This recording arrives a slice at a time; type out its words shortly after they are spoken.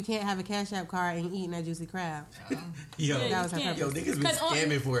You can't have a Cash App card and eating a juicy crab. Yo, that was her purpose. Yo, niggas been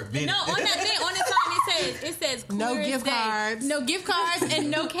scamming for a minute. No, on that thing, on the sign, it says no gift cards. No gift cards and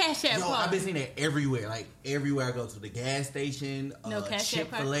no Cash App Yo, cards. I've been seeing that everywhere. Like, everywhere I go to the gas station, no Cash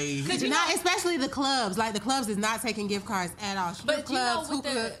App cards. Chick-fil-A. Not, especially the clubs. Like, the clubs is not taking gift cards at all. But clubs, with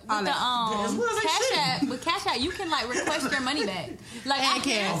hookah, Cash App, you can, like, request your money back. Like,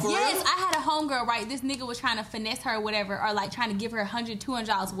 yes, I had a homegirl, right? This nigga was trying to finesse her or whatever, or, like, trying to give her $100,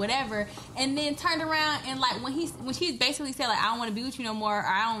 $200, whatever, and then turned around and, like, when she basically said, like, I don't want to be with you no more, or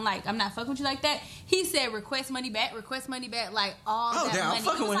I'm not fucking with you like that, he said, request money back, like, all that money. I'm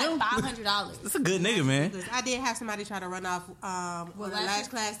fucking it was with like him. $500. That's a good nigga, man. I did have somebody try to run off with a lash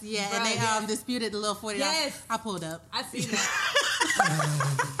class, Bro, and they disputed the little $40. Yes. I pulled up. I seen that.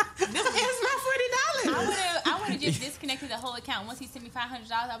 It's not $40. I would have just disconnected the whole account. Once he sent me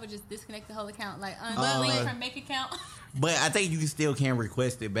 $500, I would just disconnect the whole account, like unlink from make account. But I think you still can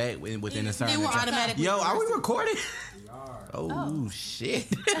request it back within a certain It will time. automatically. Yo, are we recording? We are. Oh, shit.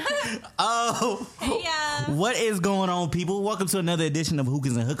 Hey, y'all. What is going on, people? Welcome to another edition of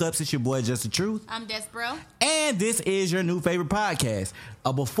Hookahs and Hookups. It's your boy, Just the Truth. I'm Despro. And this is your new favorite podcast.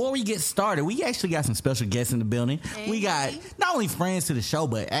 Before we get started, we actually got some special guests in the building. Hey. We got not only friends to the show,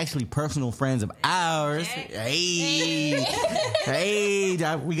 but actually personal friends of ours. Hey.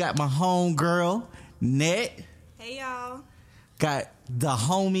 We got my homegirl, Net. Hey, y'all. Got the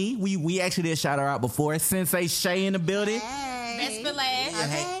homie. We actually did shout her out before. Sensei Shay in the building. Best for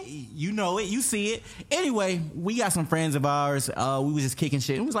last. Hey, you know it. You see it. Anyway, we got some friends of ours. We was just kicking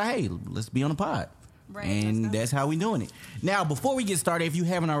shit. And we was like, hey, let's be on the pod. Right. And that's how we doing it. Now, before we get started, if you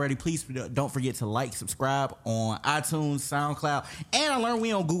haven't already, please don't forget to like, subscribe on iTunes, SoundCloud, and I learned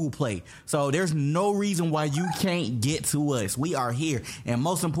we on Google Play. So there's no reason why you can't get to us. We are here. And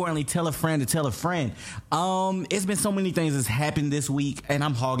most importantly, tell a friend to tell a friend. It's been so many things that's happened this week, and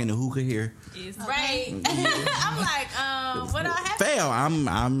I'm hogging the hookah here. Right. I'm like, what all happened? Fail.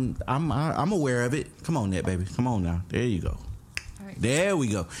 I'm aware of it. Come on, Net, baby. Come on now. There you go. There we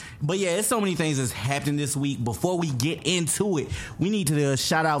go. But yeah, it's so many things that's happened this week. Before we get into it, we need to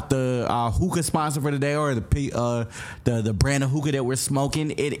shout out the hookah sponsor for today, or the brand of hookah that we're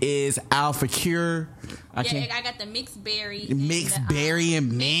smoking. It is Alpha Cure. I got the mixed berry. Berry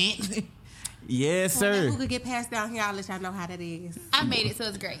and mint. Yes, sir. When that hookah get passed down here, I'll let y'all know how that is. I made it, so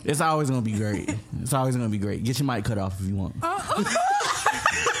it's great. It's always going to be great. It's always going to be great. Get your mic cut off if you want.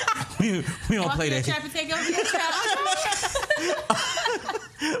 We don't play that shit. Take over your trap.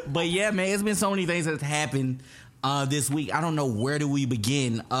 But yeah, man, it's been so many things that's happened this week. I don't know where do we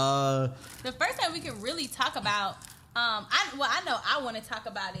begin. The first thing we can really talk about, I know I want to talk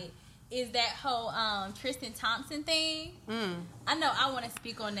about it, is that whole Tristan Thompson thing. I know I want to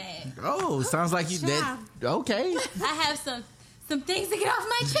speak on that. Oh, sounds like you did. Okay. I have some things to get off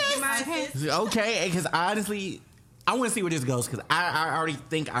my chest. Okay, because honestly, I want to see where this goes, because I already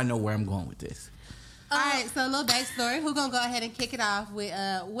think I know where I'm going with this. All right, so a little backstory. Who's going to go ahead and kick it off with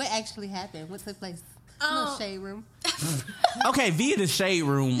what actually happened? What took place? A little shade room. Okay, via the shade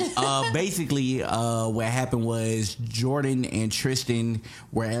room, basically what happened was Jordan and Tristan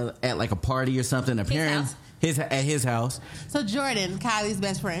were at like a party or something. At his house. So Jordan, Kylie's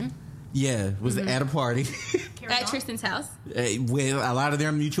best friend. Yeah, was at a party. At Tristan's house. With a lot of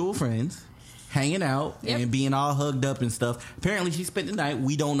their mutual friends. Hanging out and being all hugged up and stuff. Apparently, she spent the night.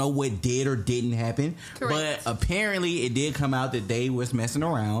 We don't know what did or didn't happen. Correct. But apparently, it did come out that they was messing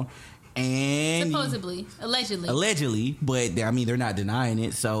around. And supposedly. Allegedly. But, I mean, they're not denying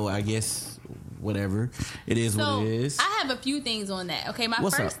it. So, I guess, whatever. It is what it is. I have a few things on that. Okay, my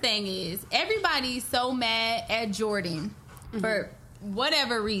What's first up? thing is, everybody's so mad at Jordan for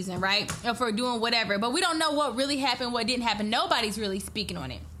whatever reason, right? Or for doing whatever. But we don't know what really happened, what didn't happen. Nobody's really speaking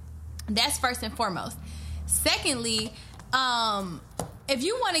on it. That's first and foremost. Secondly, if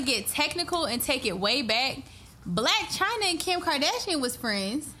you want to get technical and take it way back, Black China and Kim Kardashian was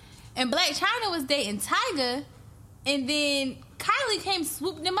friends, and Black China was dating Tyga, and then Kylie came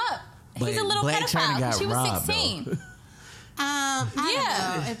swooping him up. But He's a little Blac Chyna pedophile. got She was robbed, 16. I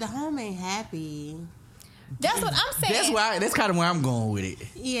don't know. If the home ain't happy. That's what I'm saying. That's kind of where I'm going with it.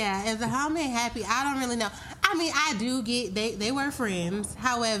 Yeah, if the home ain't happy, I don't really know. I mean, I do get they were friends.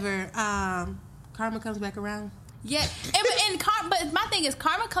 However, karma comes back around. Yeah, but my thing is,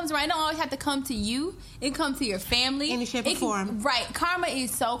 karma comes around. It don't always have to come to you. It comes to your family. Any shape or form. Right. Karma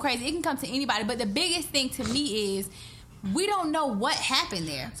is so crazy. It can come to anybody. But the biggest thing to me is, we don't know what happened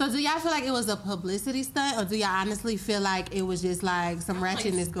there. So do y'all feel like it was a publicity stunt, or do y'all honestly feel like it was just like some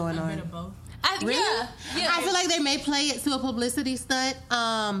ratchetness going on? A bit of both. Really? Yeah. I feel like they may play it to a publicity stunt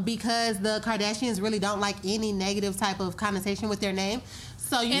because the Kardashians really don't like any negative type of connotation with their name.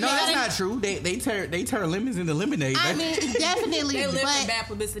 So you No, that's not true. They turn lemons into lemonade. I mean, definitely. They live but for bad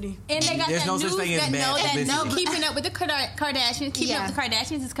publicity. And they got There's that no such news thing as that bad know that publicity. Keeping Up with the Kardashians. Keeping Up with the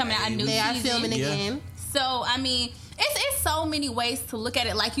Kardashians is coming out a new they are season. filming Yeah. again. So, I mean, it's so many ways to look at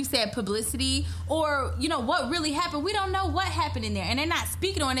it. Like you said, publicity or, you know, what really happened. We don't know what happened in there. And they're not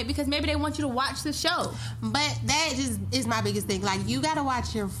speaking on it because maybe they want you to watch the show. But that just is my biggest thing. Like, you got to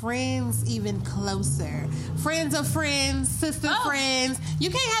watch your friends even closer. Friends of friends, sister friends. You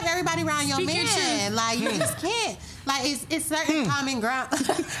can't have everybody around your Speak your man. truth. Like, you just can't. Like, it's certain common ground.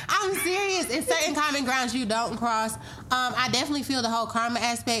 I'm serious. It's certain common grounds you don't cross. I definitely feel the whole karma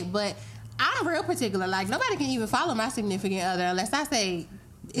aspect, but I'm real particular. Like, nobody can even follow my significant other unless I say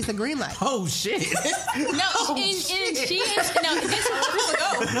it's a green light. Oh shit! No, this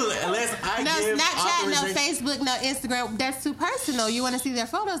Unless I No give Snapchat, no authorization- Facebook, no Instagram. That's too personal. You want to see their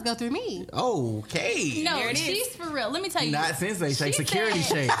photos? Go through me. Okay. no, There it is. she's for real. Let me tell you. Not sensei shake, She security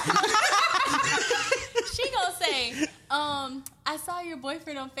said- shake. She gonna say, I saw your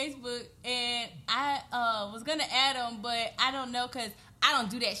boyfriend on Facebook and I was gonna add him, but I don't know because I don't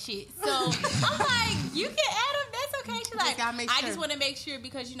do that shit. So I'm like, you can add him, that's okay. She's like, gotta make I sure. just want to make sure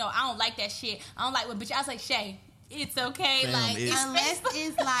because, you know, I don't like that shit. I don't like what, bitch. I was like, Shay, it's okay. Damn, like, it's- Unless Facebook.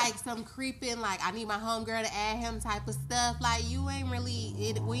 it's like some creeping, like I need my homegirl to add him type of stuff. Like you ain't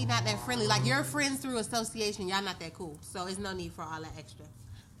really, we not that friendly. Like you're friends through association. Y'all not that cool. So it's no need for all that extra.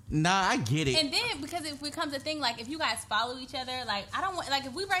 Nah, I get it. And then because it becomes a thing, like if you guys follow each other, like I don't want, like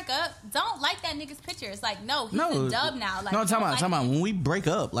if we break up, don't like that nigga's picture. It's like no, he's a dub now. Like no, I'm talking don't about, like him. when we break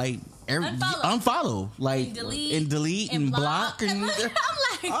up, like Unfollow. unfollow, like And delete and block and I'm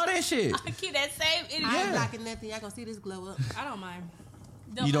like, all that shit. I keep that same energy. I ain't Yeah. blocking nothing. Y'all gonna see this glow up. I don't mind.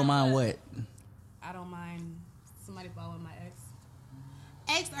 You don't mind what? I don't mind somebody following my ex.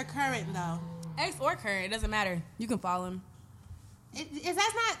 Ex or current though. Ex or current, it doesn't matter. You can follow him. Is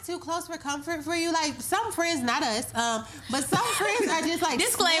that not too close for comfort for you? Like some friends, not us, but some friends are just like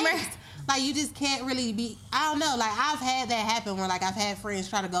Disclaimer. snakes. Like you just can't really be. I don't know. Like I've had that happen where like I've had friends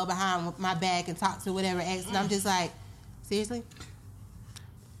try to go behind my back and talk to whatever ex, and I'm just like, seriously,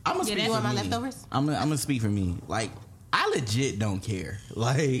 I'm gonna Yeah, speak that's for want my me. leftovers? I'm gonna speak for me. Like I legit don't care.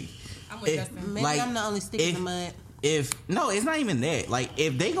 Like I'm with if- Justin. maybe I'm the only stick in if- the mud. If no, it's not even that. Like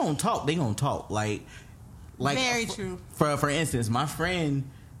if they gonna talk, they gonna talk. Like Very true. For instance, my friend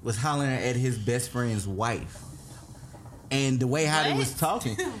was hollering at his best friend's wife, and the way how they What? was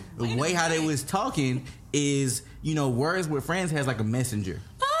talking, the way how they was talking is, you know, words with friends has like a messenger.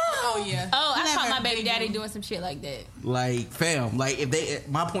 Oh, yeah. Oh, I caught Never. my baby daddy doing some shit like that. Like fam, like if they,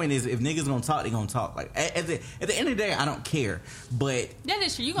 my point is, if niggas gonna talk, they gonna talk. Like at the end of the day, I don't care. But That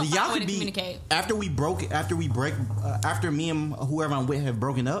is true. You gonna y'all find a way could to be communicate. after me and whoever I'm with have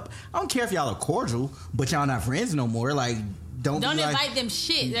broken up. I don't care if y'all are cordial, but y'all not friends no more. Like don't Don't be like, invite them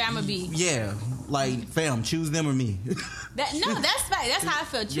shit that I'm gonna be. yeah, like fam, choose them or me. That no, that's right. That's how I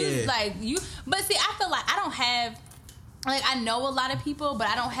feel. Choose Yeah. like you. But see, I feel like I don't have. Like I know a lot of people, but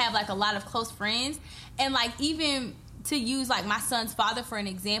I don't have like a lot of close friends. And like even to use like my son's father for an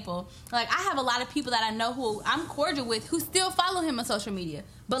example, like I have a lot of people that I know who I'm cordial with who still follow him on social media.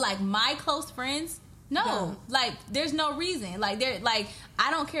 But like my close friends, no. No. Like there's no reason. Like they're like I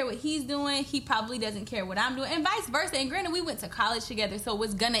don't care what he's doing. He probably doesn't care what I'm doing, and vice versa. And granted, we went to college together, so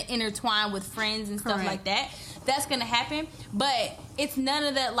it's gonna intertwine with friends and stuff Correct. like that. That's gonna happen, but it's none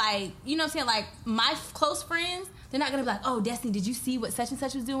of that. Like you know what I'm saying? Like my close friends, they're not gonna be like, "Oh, Destiny, did you see what such and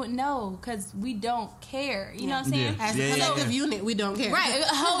such was doing?" No, because we don't care. You know what I'm saying? Yeah. As a collective unit, we don't care. Right,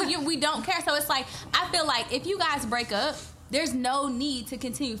 a whole year we don't care. So it's like I feel like if you guys break up, there's no need to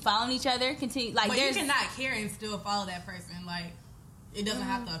continue following each other. Continue like But you there's cannot care and still follow that person. Like, it doesn't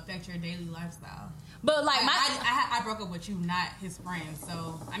have to affect your daily lifestyle. but like my I broke up with you, not his friend.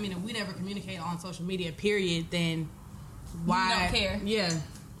 So, I mean, if we never communicate on social media, period, then why? don't care. Yeah.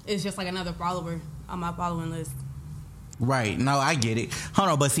 It's just like another follower on my following list. Right. No, I get it. Hold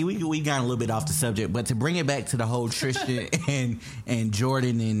on, but see, we got a little bit off the subject. But to bring it back to the whole Tristan and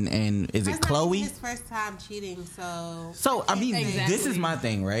Jordan and is it That's not Chloe? even his first time cheating, so So I mean, Exactly. this is my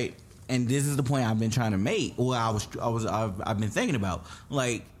thing, right? And this is the point I've been trying to make. Well, I've been thinking about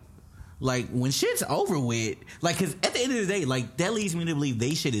like when shit's over with, like, because at the end of the day, like, that leads me to believe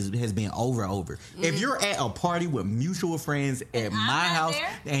they shit has been over. If you're at a party with mutual friends at my not house there?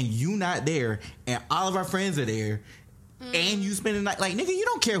 and you not there and all of our friends are there and you spend the night, like, nigga, you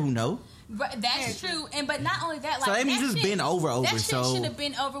don't care who know. Right, that's true, and but not only that, like So that means it's shit- been over, That shit so- should have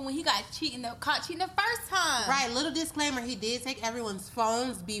been over when he got caught cheating the first time. right. Little disclaimer: he did take everyone's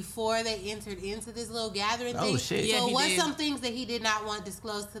phones before they entered into this little gathering Oh, thing. shit. Yeah, So he was did. some things that he did not want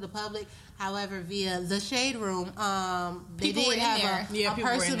disclosed to the public. However, via the Shade Room, they People were did in have there. Yeah, a people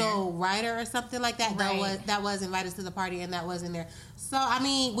were in personal writer or something like that Right. that was invited to the party, and that was in there. So, I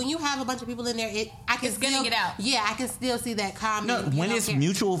mean, when you have a bunch of people in there, I can It's gonna still get out. Yeah, I can still see that comment. No, You when don't it's care.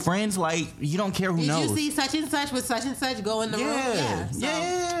 mutual friends, like you don't care who Did knows. you see such and such with such and such go in the room? Yeah, So,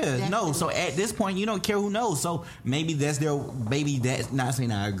 yeah. No, definitely. so at this point, you don't care who knows. So maybe that's not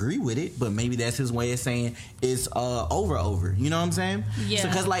saying I agree with it, but maybe that's his way of saying it's over. You know what I'm saying? Yeah.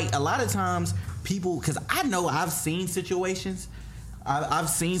 Because like a lot of times people, because I know I've seen situations. I've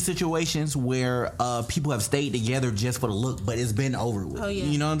seen situations where people have stayed together just for the look, but it's been over with. Oh, yeah.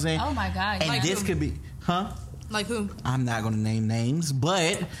 You know what I'm saying? Oh my God. And Like this who? could be, Like who? I'm not going to name names,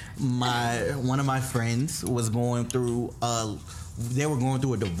 but one of my friends was going through they were going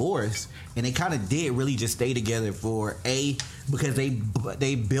through a divorce, and they kind of did really just stay together because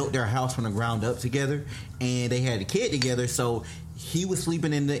they built their house from the ground up together, and they had a kid together. So he was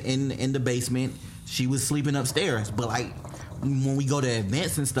sleeping in the basement, she was sleeping upstairs, but like when we go to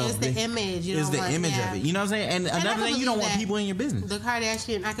events and stuff, It's the image. You it's don't the want, image yeah. of it. You know what I'm saying? And I another can thing, you don't believe want that. people in your business. The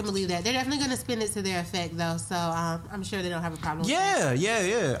Kardashian, I can believe that. They're definitely going to spin it to their effect, though. So I'm sure they don't have a problem with that.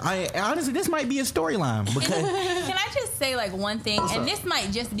 Yeah. I honestly, this might be a storyline because Can I just say like one thing? What's And up? this might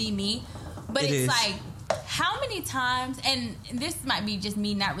just be me, but It it's is. like how many times, and this might be just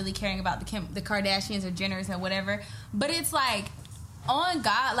me not really caring about the Kardashians or Jenners or whatever, but it's like, on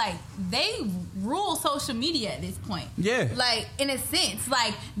God, like they rule social media at this point. Yeah. Like in a sense,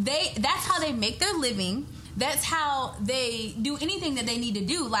 like that's how they make their living. That's how they do anything that they need to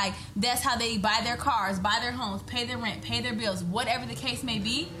do. Like that's how they buy their cars, buy their homes, pay their rent, pay their bills, whatever the case may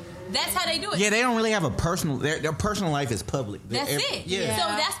be. That's how they do it. yeah, they don't really have a personal. Their personal life is public. That's it. Yeah.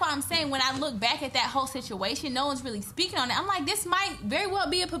 So that's why I'm saying when I look back at that whole situation, no one's really speaking on it. I'm like, this might very well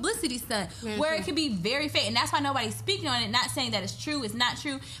be a publicity stunt Very where true. it could be very fake, and that's why nobody's speaking on it. Not saying that it's true, it's not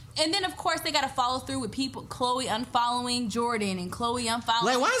true. And then of course they got to follow through with people, Khloe unfollowing Jordan and Khloe unfollowing.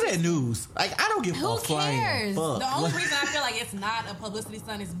 Like, why is that news? Like, I don't give Who a flying cares? fuck. The only reason I feel like it's not a publicity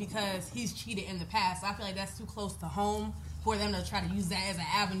stunt is because he's cheated in the past. I feel like that's too close to home for them to try to use that as an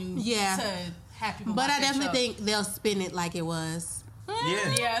avenue Yeah. to have people But watch I that definitely show. think they'll spin it like it was.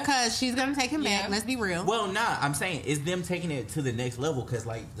 Yeah. Yeah. Because she's going to take him back. Yeah. Let's be real. Well, nah, I'm saying it's them taking it to the next level because,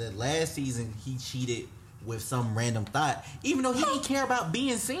 like, the last season he cheated with some random thought, even though he didn't care about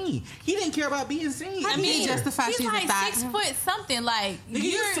being seen. He didn't care about being seen. I mean, either. justify he's she's a like thought. 6 foot something. Like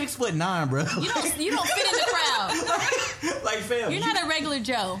Nigga, you're 6'9", bro. you don't fit in the crowd. Like, fam, You're not a regular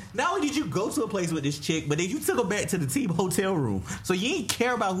Joe. not only did you go to a place with this chick, but then you took her back to the team hotel room. So you ain't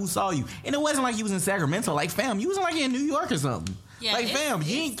care about who saw you. And it wasn't like you was in Sacramento. Like, fam, you was like in New York or something. Yeah, like, fam,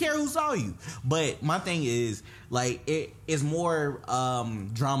 you ain't care who saw you. But my thing is, like, it is more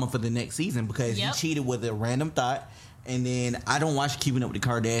drama for the next season because Yep. he cheated with a random thought. And then I don't watch Keeping Up with the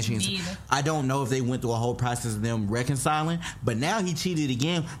Kardashians. Me either. I don't know if they went through a whole process of them reconciling. But now he cheated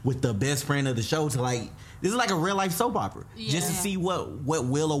again with the best friend of the show to, like, this is like a real life soap opera. Just to Yeah. see what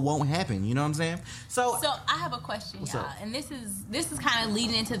will or won't happen. You know what I'm saying? So I have a question, What's y'all, up? and this is kind of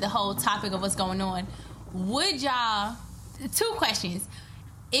leading into the whole topic of what's going on. Would y'all? 2 questions.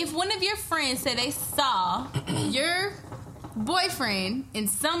 If one of your friends said they saw your boyfriend and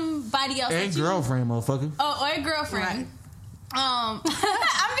somebody else, and that you- girlfriend, motherfucker. or a girlfriend, I'm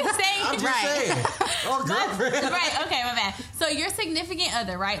just saying. I'm just saying. Or girlfriend. Right, okay, my bad. So your significant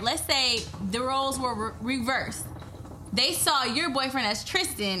other, right? Let's say the roles were reversed. They saw your boyfriend as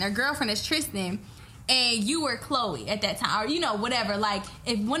Tristan or girlfriend as Tristan, and you were Khloe at that time, or whatever. Like,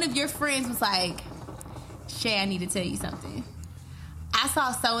 if one of your friends was like, "Shay, I need to tell you something. I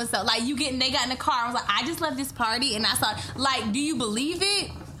saw so and so." Like, they got in the car. I was like, "I just left this party, and I saw." Like, do you believe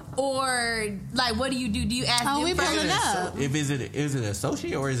it? Or like, what do you do? Do you ask? Oh, them we first? pulling up. If is it an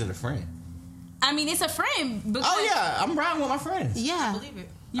associate or is it a friend? I mean, it's a friend. Because Oh yeah, I'm riding with my friends. Yeah. Believe it.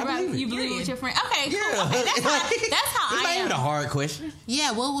 You, I right, believe it. you believe it with your friend. Okay, cool. Yeah. Okay, that's how It's I not am. even a hard question.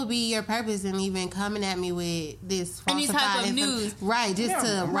 Yeah, what would be your purpose in even coming at me with this Any type falsified of news. Right, just Yeah,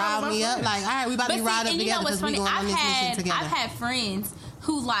 to I'm rile riding with me my up. friends. Like, all right, we about to be riled up and together because we going on this mission together. I've had friends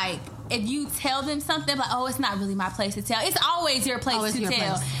who, like, if you tell them something, like, "Oh, it's not really my place to tell." It's always your place Oh, it's to your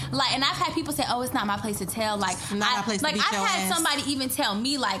tell. place. Like, and I've had people say, "Oh, it's not my place to tell." Like, Not my place to like beat I've your had ass. somebody even tell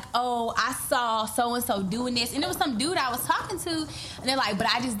me, like, "Oh, I saw so and so doing this," and it was some dude I was talking to, and they're like, "But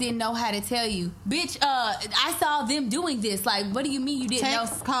I just didn't know how to tell you, bitch. I saw them doing this. Like, what do you mean you didn't know?"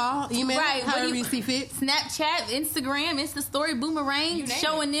 Text, call, email, Right, what do however you you see fit. Snapchat, Instagram, Insta story, boomerang, You name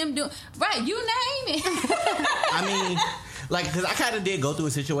showing them doing right. You name it. I mean, like, because I kind of did go through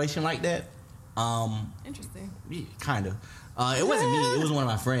a situation like that. Interesting. Yeah, kind of. It wasn't me. It was one of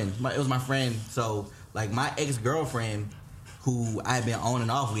my friends. It was my friend. So, like, my ex-girlfriend who I had been on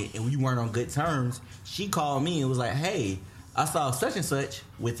and off with, and we weren't on good terms. She called me and was like, "Hey, I saw such and such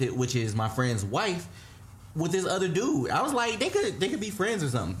with it, which is my friend's wife, with this other dude." I was like, they could be friends or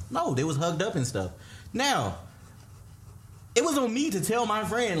something. No, they was hugged up and stuff. Now, it was on me to tell my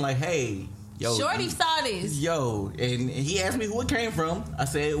friend, like, "Hey, yo, Shorty saw this. Yo," and he asked me who it came from. I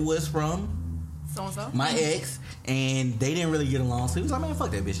said it was from So-and-so. my ex, and they didn't really get along. So he was like, "Man,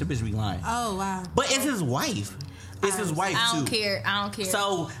 fuck that bitch. That bitch be lying." Oh wow. But it's his wife. It's his wife I don't too. care. I don't care.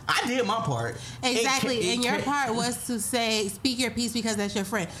 So I did my part. Exactly, and your It- part was to say, speak your piece because that's your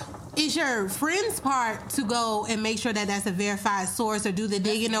friend. It's your friend's part to go and make sure that that's a verified source or do the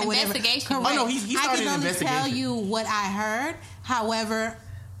digging or whatever. Investigation. Correct. Oh, no, he I started can an only investigation. tell you what I heard. However,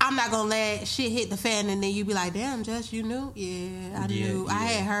 I'm not gonna let shit hit the fan and then you be like, "Damn, Jess, you knew?" Yeah, I knew. I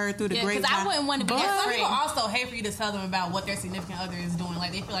had heard through the Yeah, 'cause grapevine. I wouldn't want to be But that some people friend. also hate for you to tell them about what their significant other is doing.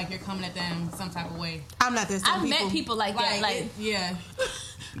 Like they feel like you're coming at them some type of way. I'm not that. I've met people like that. Like, yeah.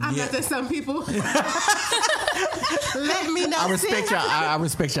 I'm Yeah. not that. Some people. Let me know. I respect your. I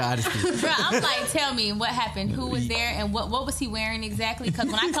respect your honesty. bro, I'm like, tell me what happened, who was there, and what was he wearing exactly? Because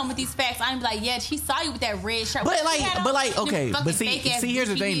when I come with these facts, I'm like, yeah, she saw you with that red shirt. But What she had on? like, Them okay, fucking but see, fake-ass here's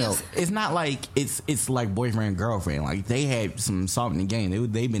the Gucci thing though. heels. It's not like it's like boyfriend girlfriend. Like they had some salt in the game.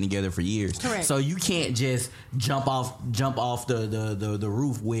 They've been together for years. Correct. So you can't just jump off the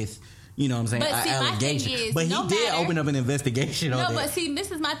roof with. You know what I'm saying? But An see, my thing allegation. is, But he no did matter- open up an investigation on No, that. but see, this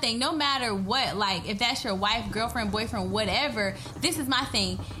is my thing. No matter what, like, if that's your wife, girlfriend, boyfriend, whatever, this is my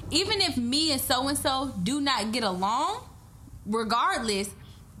thing. Even if me and so do not get along, regardless,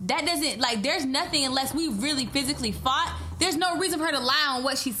 that doesn't, like, there's nothing unless we really physically fought. There's no reason for her to lie on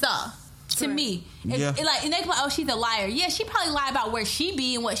what she saw. To me, Yeah. like, and they be like, "Oh, she's a liar." Yeah, she probably lie about where she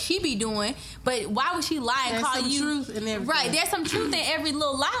be and what she be doing. But why would she lie and There's call some you truth in everything. right? There's some truth in every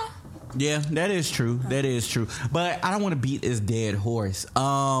little lie. Yeah, that is true. That is true. But I don't want to beat this dead horse.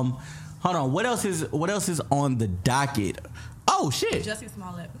 Hold on. What else is on the docket? Oh shit. Jussie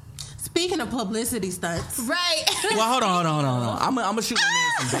Smollett. Speaking of publicity stunts, Right. Well, hold on. I'm gonna shoot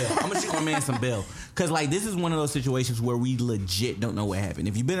my man some bail. Cause like this is one of those situations where we legit don't know what happened.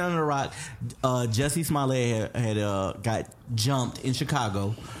 If you've been under the rock, Jussie Smollett had got jumped in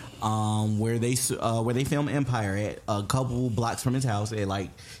Chicago, where they filmed Empire at a couple blocks from his house. At like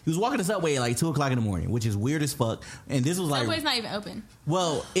he was walking the subway at like 2:00 in the morning, which is weird as fuck. And this was like, Subway's not even open.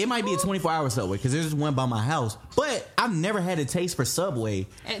 well, it might be a 24-hour Subway because there's one by my house. But I've never had a taste for Subway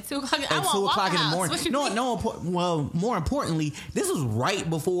At 2 o'clock. at 2:00 in the morning. What you No, mean? well, more importantly, this was right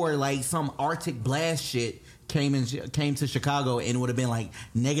before like some Arctic blast shit came to Chicago and it would have been like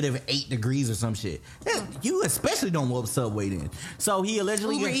 -8 degrees or some shit. You especially don't want Subway then. So he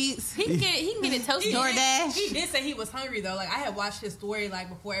allegedly Uber Eats. He can get it toasted. DoorDash. He did say he was hungry though. Like I had watched his story like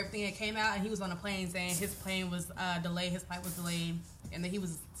before everything had came out, and he was on a plane saying his plane was delayed, his flight was delayed, and that he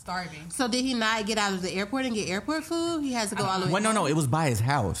was starving. So did he not get out of the airport and get airport food? He has to go all the way. Well, no, it was by his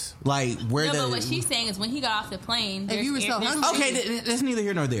house. Like where No, the but what she's saying is when he got off the plane. If there's you were so there's- hungry- Okay, that's neither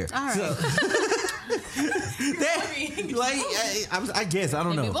here nor there. All right. I guess I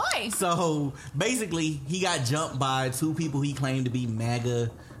don't Baby know. boy. So basically, he got jumped by two people he claimed to be MAGA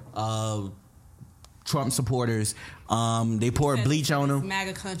Trump supporters. They poured bleach on him.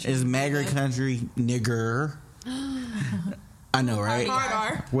 MAGA country. It's MAGA country nigger. I know, right? Hard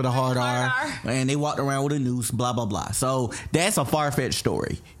R. With a hard R. R. And they walked around with a noose, blah, blah, blah. So that's a far-fetched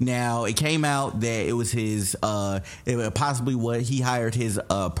story. Now, it came out that it was his, it was possibly what he hired his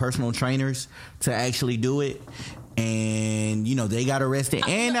personal trainers to actually do it. And, you know, they got arrested.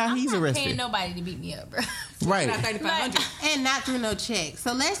 And now he's I'm not arrested. paying nobody to beat me up, bro. Right. Not 3,500. And not through no check.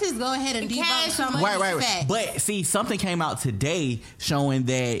 So let's just go ahead and debunk Cash some of money. these Right. facts. But see, something came out today showing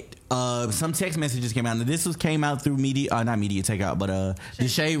that some text messages came out. Now, this came out through not Media Takeout, but the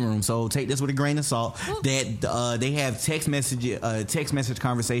Shade Room. So take this with a grain of salt. That they have text message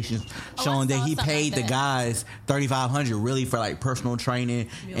conversations showing that saw he something paid like the that. guys $3,500 really for like personal training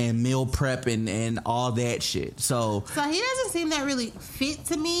and meal prep and all that shit. So So he doesn't seem that really fit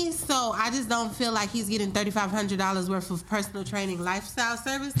to me. So I just don't feel like he's getting $3,500 worth of personal training lifestyle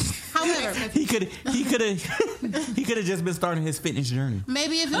service. However, he could have just been starting his fitness journey.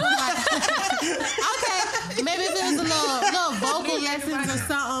 maybe if it was like okay, maybe if it was a little vocal lessons or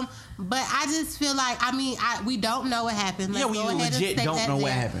something. But I just feel like we don't know what happened. Let's Yeah, we go ahead and legit state don't that know what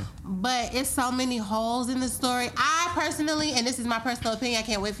there. happened. But it's so many holes in the story. I personally, and this is my personal opinion, I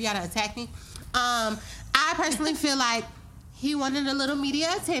can't wait for y'all to attack me. I personally feel like he wanted a little media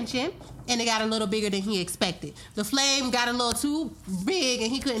attention, and it got a little bigger than he expected. The flame got a little too big,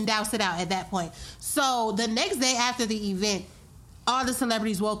 and he couldn't douse it out at that point. So the next day after the event, all the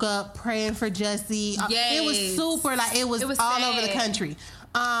celebrities woke up praying for Jussie. Yes. It was super, like, it was all sad. over the country.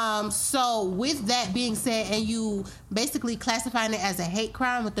 So with that being said, and you basically classifying it as a hate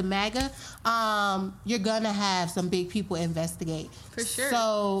crime with the MAGA, you're gonna have some big people investigate. For sure.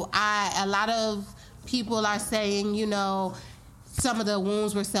 So a lot of people are saying, you know, some of the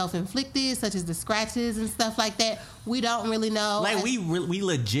wounds were self-inflicted, such as the scratches and stuff like that. We don't really know. Like, we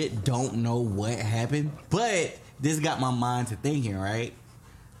legit don't know what happened, but this got my mind to thinking, right?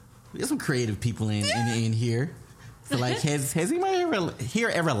 There's some creative people in here. So, like, has anybody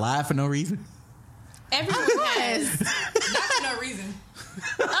ever lied for no reason? Everyone has. Not for no reason.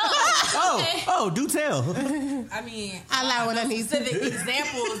 Oh, do tell. I mean, I lie when I need to. specific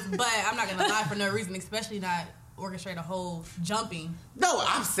examples, but I'm not gonna lie for no reason, especially not orchestrate a whole jumping. No,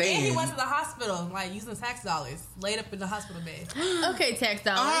 I'm And saying. he went to the hospital, like, using tax dollars, laid up in the hospital bed. Okay, tax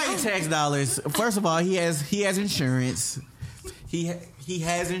dollars. All right, tax dollars. First of all, he has insurance. He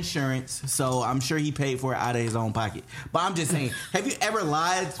has insurance, so I'm sure he paid for it out of his own pocket. But I'm just saying, have you ever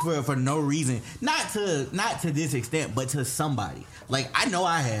lied for no reason? Not to this extent, but to somebody. Like, I know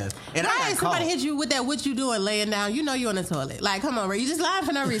I have, and I Right, got somebody caught. hit you with that, what you doing laying down? You know you on the toilet. Like, come on, bro. You just lying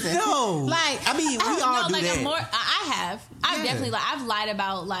for no reason. No, Like, I mean, we all do like that. I have. I've Yeah. definitely I've lied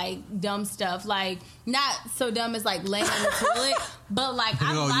about like dumb stuff, like not so dumb as like laying on the toilet, but like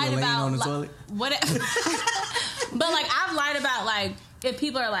I've Oh, you lied laying about on the like, toilet? what. But like I've lied about like if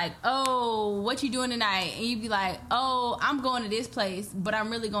people are like, oh, what you doing tonight, and you be like, oh, I'm going to this place, but I'm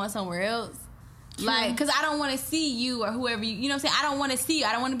really going somewhere else. Like, because I don't want to see you or whoever you know what I'm saying? I don't want to see you.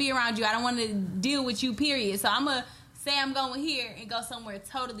 I don't want to be around you. I don't want to deal with you, period. So I'm going to say I'm going here and go somewhere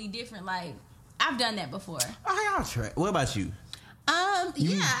totally different. Like, I've done that before. I'll try. What about you?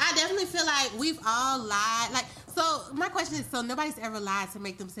 Yeah, I definitely feel like we've all lied. Like, so my question is, so nobody's ever lied to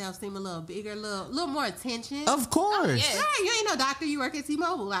make themselves seem a little bigger, a little more attention? Of course. yes. Right, you ain't no doctor. You work at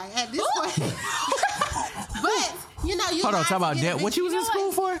T-Mobile. Like, at this point. But, you know, you Hold on, lied talk to about get a that. big- What you was in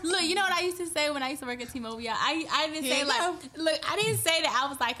school for? Look, you know what I used to say when I used to work at T-Mobile? Yeah, I didn't Here say you like, go. look, I didn't say that I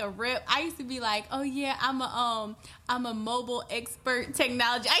was like a rep. I used to be like, oh yeah, I'm a mobile expert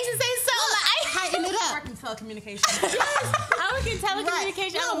technology. I used to say something like, Heighten it up. Work in telecommunications. I work in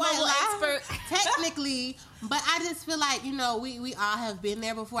telecommunications. Right. I'm a No, mobile lie, expert. Technically, but I just feel like, you know, we all have been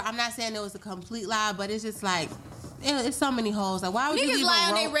there before. I'm not saying it was a complete lie, but it's just like, it's so many holes. Like, why would you Niggas leave lie a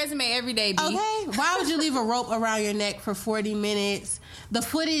on their rope? resume every day, B. Okay, why would you leave a rope around your neck for 40 minutes? The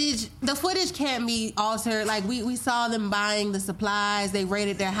footage can't be altered. Like, we saw them buying the supplies. They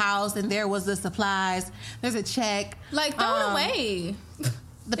raided their house, and there was the supplies. There's a check. Like, throw it away.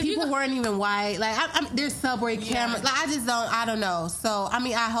 The people weren't even white. Like, there's subway cameras. Like, I don't know. So, I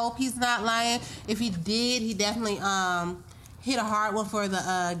mean, I hope he's not lying. If he did, he definitely hit a hard one for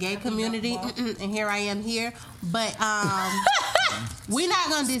the gay community. And here I am here. But we're not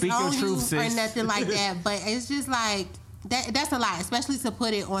going to Speak your disown you truth, or sis. nothing like that. But it's just like, that's a lie, especially to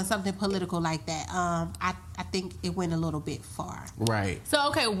put it on something political like that. I think it went a little bit far. Right. So,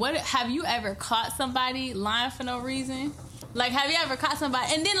 okay, what have you ever caught somebody lying for no reason? Like, have you ever caught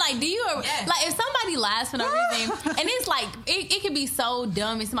somebody? And then, like, do you ever, Yes. like, if somebody lies for no reason, and it's like, it could be so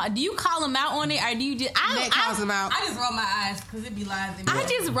dumb and small, do you call them out on it, or do you just, Nick calls him out. I just roll my eyes because it be lies. in me. I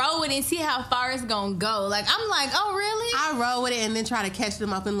just roll with it and see how far it's gonna go. Like, I'm like, oh, really? I roll with it and then try to catch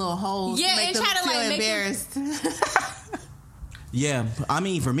them up in little holes. Yeah, to make and them try to, feel like, make them- embarrassed. Yeah. I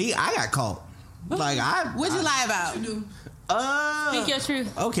mean, for me, I got caught. Like, What'd you lie about? Speak your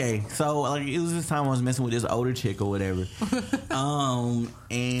truth. Okay, so like it was this time I was messing with this older chick or whatever.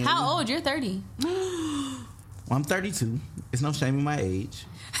 And How old? You're 30. Well, I'm 32. It's no shame in my age.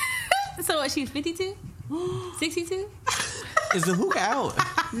 So what, she's 52? 62? Is the hookah out?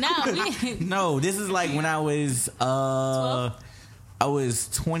 No, we, No, this is like when I was 12? I was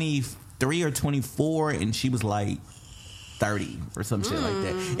 23 or 24 and she was like 30 or some shit like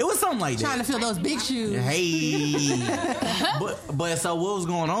that. It was something like Trying to that. fill those big shoes. Hey. but so what was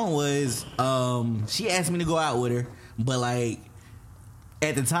going on was she asked me to go out with her, but like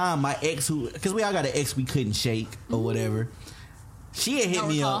at the time my ex, who, because we all got an ex we couldn't shake or whatever, she had hit Don't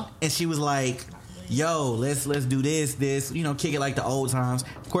me recall. up and she was like, yo, let's do this, you know, kick it like the old times.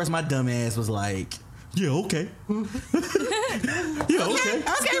 Of course my dumb ass was like, yeah, okay. Yeah, okay.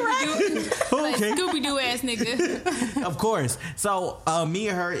 Okay, right. like, Okay. Scooby-Doo ass nigga. Of course. So me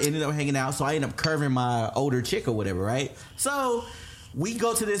and her ended up hanging out. So I ended up curving my older chick or whatever, right? So we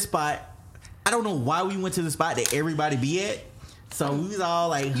go to this spot. I don't know why we went to the spot that everybody be at. So we was all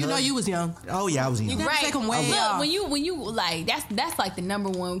like, You know you was young. oh yeah, I was young. You gotta take them way Look, off. when you like that's like the number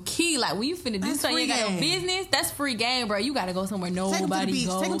one key. Like when you finna do That's something, you free got no game. business. That's free game, bro. You gotta go somewhere Take them to the nobody beach.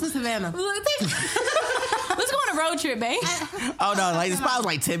 goes. Take them to Savannah. Look, let's go on on a road trip, babe. Oh no, like the spot was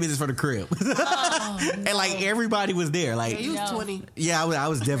like 10 minutes from the crib, and like everybody was there. Like, You was No. 20. yeah, I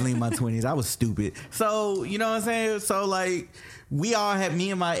was definitely in my 20s. I was stupid. So you know what I'm saying. So like. We all had,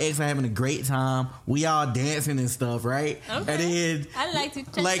 me and my ex are having a great time. We all dancing and stuff, right? Okay. And then, I like to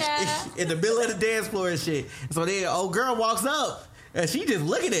cha-cha. like, in the middle of the dance floor and shit. So then, old girl walks up, and she just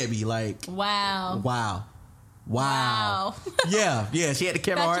looking at me like, Wow. wow. Yeah, she had the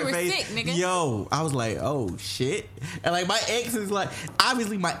camera Thought on you her were face. sick, nigga. Yo, I was like, oh shit. And like my ex is like,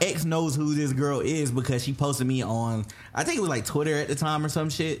 obviously my ex knows who this girl is because she posted me on, I think it was like Twitter at the time or some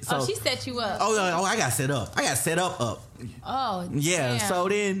shit. So, Oh, she set you up. oh, I got set up. Oh, Yeah. damn. So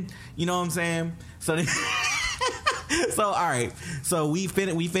then, you know what I'm saying? So then, so all right. So we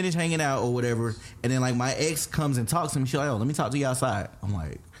finish hanging out or whatever, and then like my ex comes and talks to me. She's like, "Oh, let me talk to you outside." I'm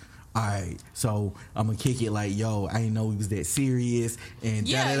like, all right, so I'm gonna kick it like, yo, I didn't know he was that serious, and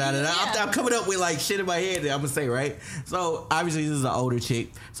Yeah, yeah. I'm coming up with like shit in my head that I'm gonna say, right? So obviously this is an older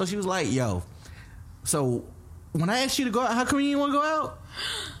chick, so she was like, yo, so when I asked you to go out, how come you didn't want to go out?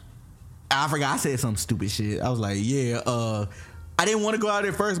 I forgot, I said some stupid shit. I was like, yeah, I didn't want to go out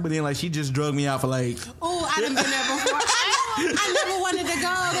at first, but then like she just drugged me out for like, Oh, I done been there before. I never wanted to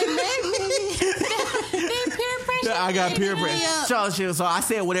go. They made me. They peer pressure. I got peer me pressure. up. So I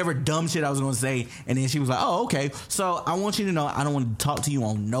said whatever dumb shit I was gonna say, and then she was like, "Oh, okay." So I want you to know I don't want to talk to you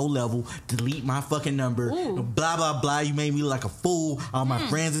on no level. Delete my fucking number. Ooh. Blah blah blah. You made me look like a fool. All my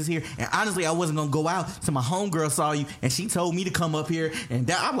friends is here, and honestly, I wasn't gonna go out. So my homegirl saw you, and she told me to come up here, and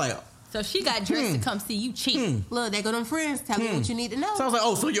that, I'm like. So she got dressed to come see you cheat. Look, they go them friends. Tell me what you need to know. So I was like,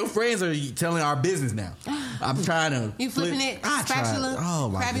 oh, so your friends are telling our business now. I'm trying to. You flipping it, I tried. spatula, Oh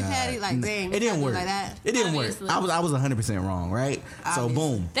my Krabby God. Patty, like, dang, It didn't you work. like that. It didn't Obviously. work. I was 100% wrong, right? So Obviously.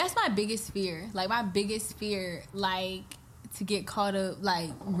 boom. That's my biggest fear. Like my biggest fear, like to get caught up like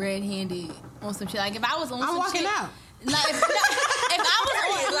red-handed on some shit. Like if I was on I'm some walking shit, out. Like if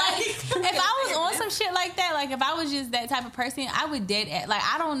I was on some shit like that, like if I was just that type of person, I would dead at. Like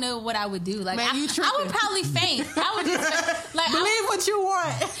I don't know what I would do. Like Man, you I tripping. would probably faint. I would just like Believe what you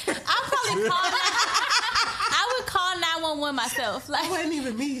want. I'll probably call. I would call 911 myself. It Like wasn't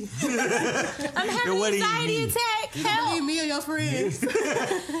even me. I'm having It wasn't even anxiety me. attack. Believe Help! me or your friends.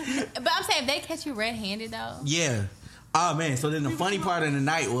 But I'm saying if they catch you red-handed though, Yeah. Oh man, so then the funny part of the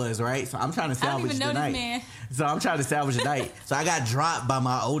night was, right? So I'm trying to I don't salvage even the know night. this man. So I'm trying to salvage the night. So I got dropped by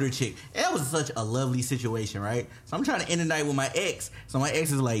my older chick. And that was such a lovely situation, right? So I'm trying to end the night with my ex. So my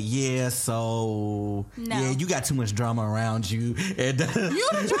ex is like, yeah, so No. yeah, you got too much drama around you. And You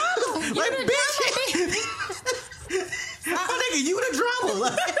the drama. like, the bitch, my nigga, you the drama.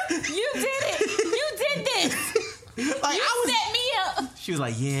 Like, You did it. You did this. like, You I was. set me up. She was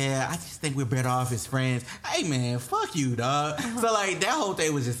like, yeah, I just think we're better off as friends. Hey, man, fuck you, dog. So, like, that whole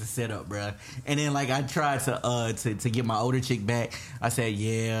thing was just a setup, bruh. And then, like, I tried to get my older chick back. I said,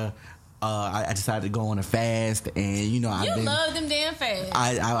 yeah, I decided to go on a fast. And, you know, You love them damn fast.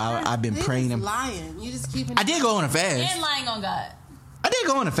 I've been Niggas praying them. lying. You just keeping. I did go on a And fast. lying on God. I did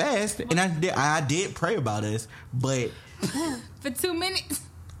go on a fast. And I did pray about us. But, For 2 minutes.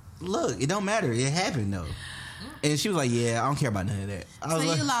 look, it don't matter. It happened, though. And she was like, yeah, I don't care about none of that. I So was you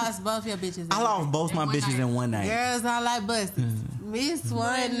like, lost both your bitches. I lost both my bitches in one night. Girls not like busters. Miss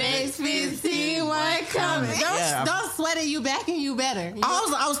one, next 15, one coming. Yeah. Don't sweat it. You back and you better.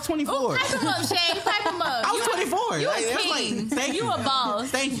 I was 24. Pipe him up, Shay. Pipe him up. I was 24. You Like, a that's king. thank You a boss.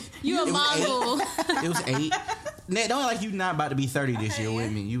 Thank you. You a It was mongol. 8. It was 8. Ned, don't act like you not about to be 30 this year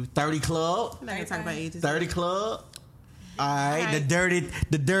with me. You 30 club. I'm not gonna talk about ages. 30 club. All right, All right.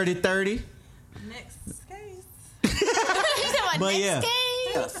 the dirty 30. Next case. He said, "My But next yeah. game."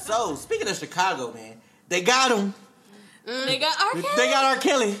 Yeah, so speaking of Chicago, man, they got him. They got R. Kelly. They got R.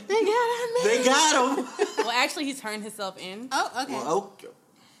 Kelly. They got They got him. Well, actually, he turned himself in. Oh, okay. Well, okay.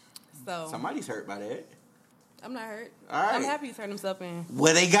 So Somebody's hurt by that. I'm not hurt. All right. I'm happy he turned himself in.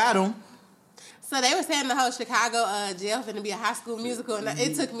 Well, they got him. So they were saying the whole Chicago jail finna be a high school musical, and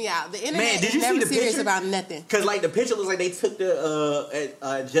it took me out. The internet Man, did is you see never the serious picture? about nothing. Cause like the picture looks like they took the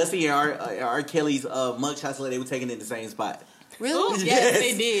Jussie and R. Kelly's mugshots like they were taking it in the same spot. Really? Yes,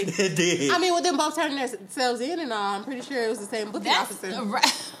 they did. They did. I mean, with them both turning themselves in and all, I'm pretty sure it was the same booking That's officer.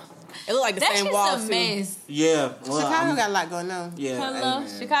 right. It looked like the That's same just wall a too. mess. Yeah. Well, Chicago got a lot going on. Yeah. Hello, hey,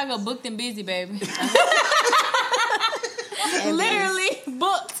 man. Chicago booked and busy, baby. And Literally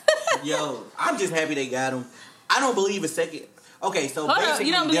booked. Yo, I'm just happy they got him. I don't believe a second. Okay, so Hold up, basically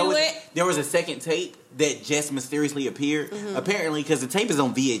you don't believe there was a second tape that just mysteriously appeared. Apparently, because the tape is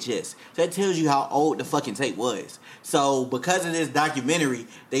on VHS, so that tells you how old the fucking tape was. So because of this documentary,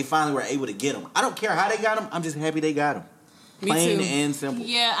 they finally were able to get him. I don't care how they got him. I'm just happy they got him. Plain too. and simple.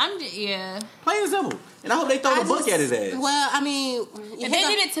 Yeah, Plain and simple. And I hope they throw the book at his ass. Well, I mean, If they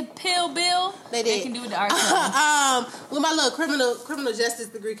did it to Pill Bill, They they did. can do it to R. Kelly. With my little criminal justice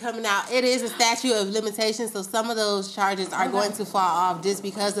degree coming out, it is a statute of limitations, so some of those charges are going to fall off just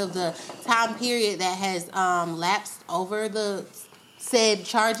because of the time period that has lapsed over the said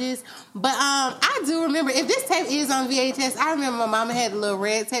charges. But I do remember, if this tape is on VHS, I remember my mama had the little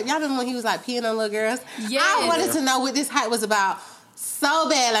red tape. Y'all remember when he was like peeing on little girls? Yes. I wanted to know what this hype was about so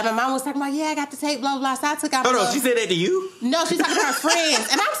bad. Like my mom was talking about, I got the tape, blah blah. So I took out. Oh no, she said that to you? No, she's talking to her friends.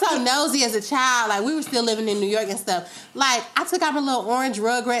 And I'm so nosy as a child. Like, we were still living in New York and stuff. Like, I took out my little orange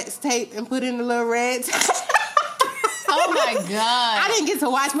Rugrats tape and put in the little red tape. Oh my God. I didn't get to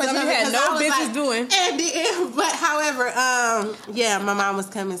watch much of Something it. you had 'cause no I was business doing. And but however, my mom was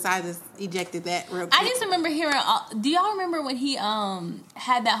coming, so I just ejected that real quick. I just remember hearing. Do y'all remember when he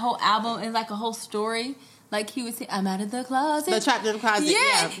had that whole album and like a whole story? Like he would say, "I'm out of the closet." The Trapped in the Closet.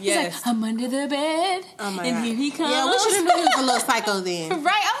 Yeah. Yeah. He's like, "I'm under the bed." Oh my and God. here he comes. Yeah, we should have known he was a little psycho then.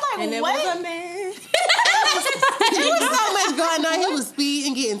 Right. I'm like, And it what? was a man. There was so much going on. He was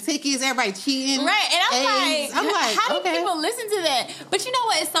speeding, getting tickets, everybody cheating. Right, and I'm like, how okay. do people listen to that? But you know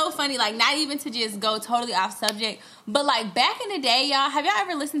what? It's so funny. Like, not even to just go totally off subject, but like back in the day, y'all, have y'all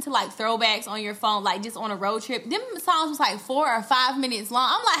ever listened to like throwbacks on your phone, like just on a road trip? Them songs was like 4 or 5 minutes long.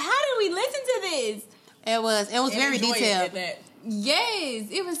 I'm like, how did we listen to this? It was very Enjoy it detailed. at that. Yes,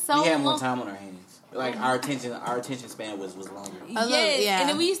 it was so We had more long. time on our hands. Like our attention span was longer. A little, Yes, yeah. and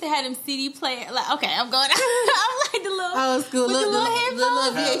then we used to have them CD player. Like, okay, I'm going. I'm like the little Old school, with the little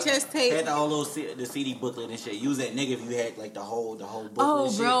headphones. VHS tape. Had the whole little the CD booklet and shit. Use that nigga if you had like the whole booklet. Oh,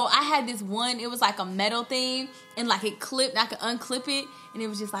 and shit. bro, I had this one. It was like a metal thing, and like it clipped. I could unclip it, and it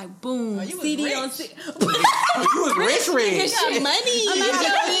was just like boom, you was CD on. rich. Oh, you was rich. Got money.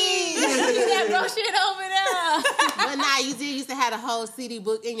 That bro shit over there. But nah, you used to have a whole CD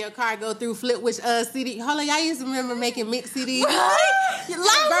book in your car, go through, flip which CD. Hold on, y'all used to remember making mix CDs.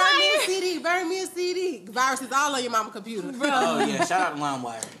 Burn me a CD. Viruses all on your mama computer. Oh yeah, shout out to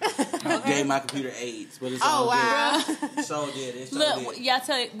LimeWire. Gave my computer AIDS, but it's all wow. good. So did it. So Look, did. y'all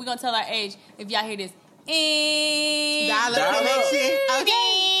we're gonna tell our age if y'all hear this. Dollar Dollar. connection.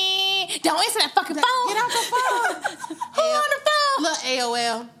 Okay. Don't answer that fucking phone. Get off the phone. Who on the phone? Little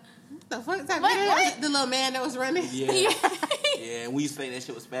AOL. The fuck type What? The little man that was running. Yeah. Yeah, and we used to say that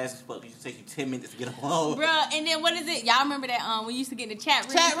shit was fast as fuck. It used to take you 10 minutes to get along. Bruh, and then what is it? Y'all remember that we used to get in the chat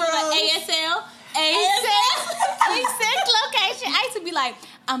room. Chat Like rooms. ASL. Exact location. I used to be like,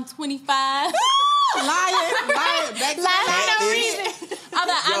 I'm 25. Lying. Back to Lying for no Catfish. reason. I'm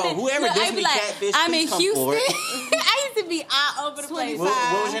like, Yo, whoever I'd Disney be like, catfish, I'm in please come Houston. forward. I used to be all over the place.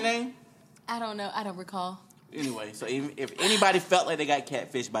 What was your name? I don't know. I don't recall. Anyway, so if anybody felt like they got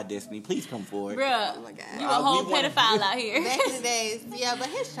catfished by Destiny, please come forward. Bruh, Oh my God. you a whole we wanna- pedophile out here. Back in the days, yeah, but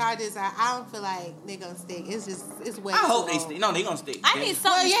his charges are. I don't feel like they're gonna stick. It's way. I hope too they long. stick. No, they gonna stick. I need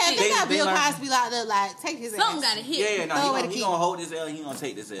something Well, yeah, to if they stick. got They Bill learn- Cosby locked up, like take his Something ass. gotta hit. Yeah, no, Throw away the he key. gonna hold this L and he gonna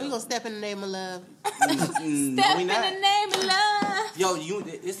take this L. We gonna step in the name of love. Step No, we in not. the name of love. Yo,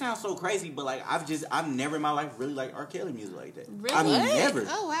 it sounds so crazy, but like I've never in my life really liked R. Kelly music like that. Really? I've What? never.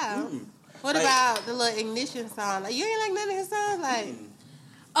 Oh wow. What Like- about the little Ignition song? Like you ain't like none of his songs, like.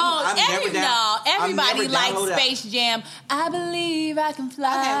 Oh, I've never everybody downloaded likes that. Space Jam. I believe I can fly.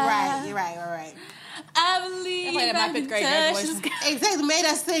 Okay, right, you're right. I believe I played at my I fifth can grade touch graduation. the sky. Exactly, made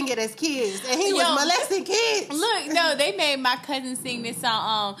us sing it as kids, and he Yo. was molesting kids. Look, no, they made my cousin sing this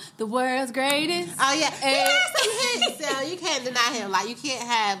song, "The World's Greatest." Oh yeah, he And- had some hits. So you can't deny him. Like you can't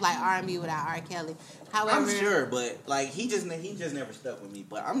have like R&B without R. Kelly. However, I'm sure, but like he just never stuck with me.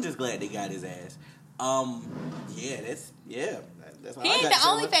 But I'm just glad they got his ass. That's all He I ain't got to the say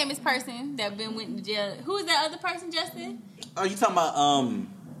only about it. famous person that been went to jail. Who is that other person, Justin? Oh, you talking about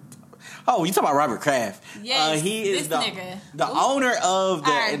Oh, you talking about Robert Kraft? Yes, he is this the nigga. owner of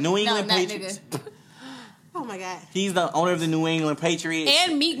the Alright, New England no, not Patriots. oh my god, He's the owner of the New England Patriots.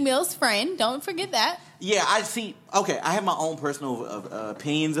 And Meek Mill's friend. Don't forget that. Yeah, I see. Okay, I have my own personal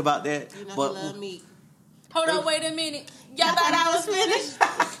opinions about that, you know but he love me. Hold on, wait a minute. Y'all thought I was finished?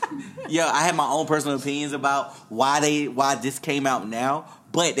 yeah, I have my own personal opinions about why this came out now.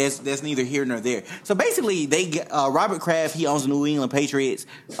 But that's neither here nor there. So basically, Robert Kraft, he owns the New England Patriots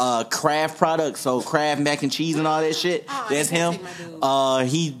Kraft products, so Kraft mac and cheese and all that shit. Oh, That's him.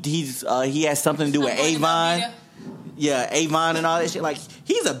 He has something to do with Avon. Yeah, Avon and all that shit. Like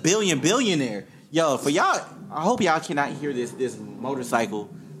he's a billionaire. Yo, for y'all, I hope y'all cannot hear this motorcycle.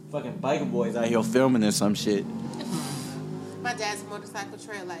 Fucking biker boys out here filming or some shit. My dad's motorcycle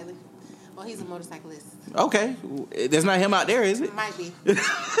trail lately. Well, he's a motorcyclist. Okay, there's not him out there, is it? Might be.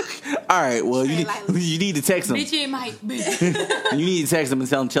 All right. Well, Tread lightly. you need to text him. Bitch, it might be. You need to text him and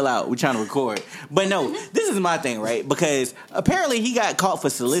tell him chill out. We're trying to record. But no, this is my thing, right? Because apparently he got caught for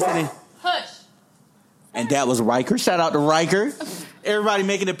soliciting. Hush. And that was Riker. Shout out to Riker. Everybody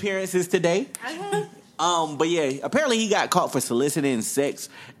making appearances today. But yeah, apparently he got caught for soliciting sex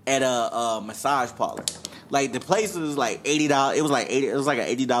at a massage parlor. Like the place was like $80. It was like $80. It was like an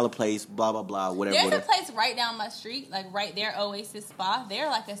 $80 place. Blah blah blah. Whatever. There's whatever. a place right down my street, like right there, Oasis Spa. They're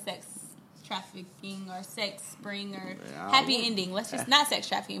like a sex trafficking or sex spring or happy ending. Let's just not sex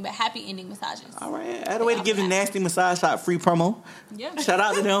trafficking, but happy ending massages. All right, I had a way to give the Nasty Massage Shop free promo. Yeah. Shout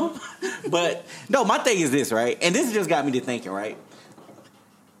out to them. But no, my thing is this, right? And this just got me to thinking, right?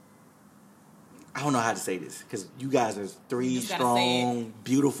 I don't know how to say this because you guys are three just gotta strong,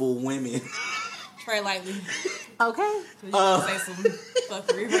 beautiful women. Tread lightly. Okay. You gonna say some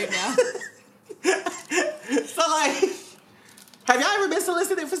fuckery right now. So like, have y'all ever been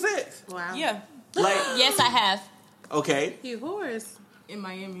solicited for sex? Wow. Yeah, Like, Yes, I have. okay, You whores. in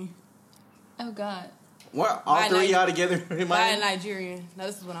Miami. Oh God. what? All By three of y'all Niger- together in By a Miami? Nigerian. No,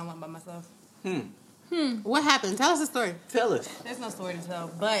 this is what I want by myself. What happened? Tell us the story. Tell us. There's no story to tell,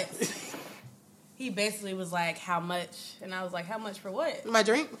 but he basically was like, "How much?" And I was like, "How much for what?" My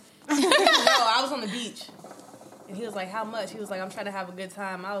drink? No, I was on the beach, and he was like, "How much?" He was like, "I'm trying to have a good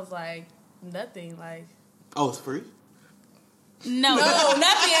time." I was like, "Nothing." Like, Oh, it's free. No. no,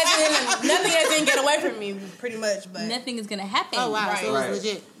 nothing as in get away from me, pretty much. But Nothing is gonna happen. Oh, wow. Right. So it was Right.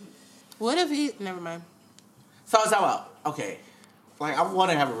 legit. What if he... Never mind. So I was talking about, okay, like I want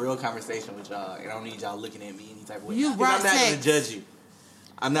to have a real conversation with y'all, and I don't need y'all looking at me any type of way. You 'Cause brought I'm not sex. gonna judge you.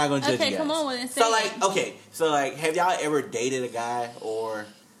 I'm not gonna judge Okay, you guys. come on with it. So Say like, it. okay, so like, have y'all ever dated a guy or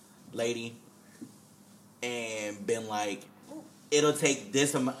lady and been like, it'll take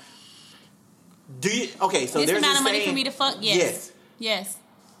this amount? Do you? Okay, so This there's amount a of money saying- for me to fuck? Yes. Yes. Yes.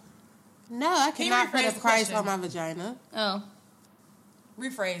 No, I Can you cannot put rephrase a the price question? on my vagina. Oh.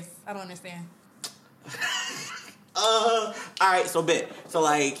 rephrase. I don't understand. All right, so bet. So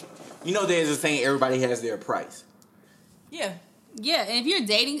like, you know, there's a saying everybody has their price. Yeah. Yeah, and if you're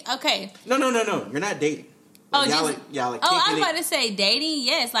dating, okay. No. You're not dating. Oh, Like, just, y'all are oh, I was kicking about it. to say dating.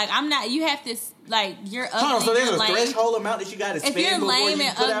 Yes, like I'm not. You have to like you're ugly. Hold on, so there's you're a lame. threshold amount that you got to spend If you're before lame you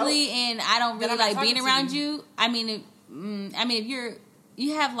and put ugly, out? and I don't Then really I'm not like being talking to around you. you, I mean, if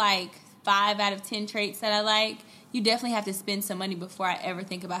you have like 5 out of 10 traits that I like, you definitely have to spend some money before I ever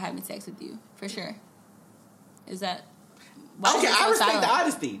think about having sex with you, for sure. Is that? why Okay, is it so I respect silent? the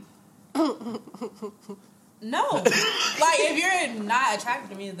honesty. No. Like, if you're not attracted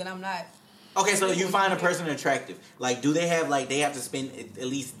to me, then I'm not. Okay, so you find a person attractive. Like, do they have like they have to spend at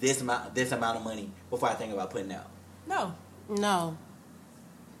least this amount of money before I think about putting out? No. No.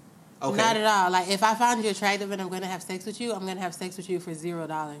 Okay, Not at all. Like, if I find you attractive and I'm going to have sex with you, I'm going to have sex with you for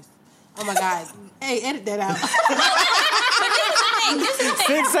 $0. Oh, my God. Hey, edit that out. This is the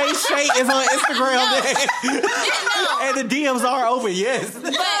thing. 6'8" Shade is on Instagram, and the DMs are open. Yes.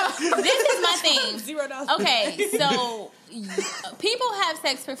 But this is my thing. $0. Okay, so people have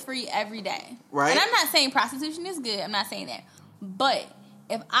sex for free every day. Right. And I'm not saying prostitution is good. I'm not saying that. But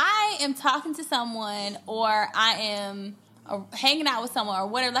if I am talking to someone or I am hanging out with someone or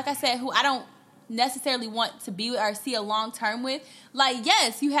whatever, like I said, who I don't necessarily want to be with or see a long term with, like,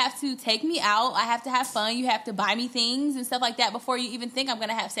 yes, you have to take me out. I have to have fun. You have to buy me things and stuff like that before you even think I'm going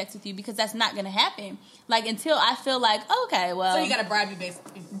to have sex with you, because that's not going to happen. Like, until I feel like, okay, well. So you gotta bribe me,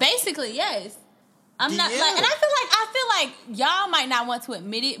 basically. Basically, yes. I'm not Yeah. like, and I feel like y'all might not want to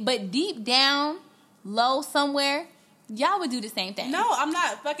admit it, but deep down, low somewhere, y'all would do the same thing. No, I'm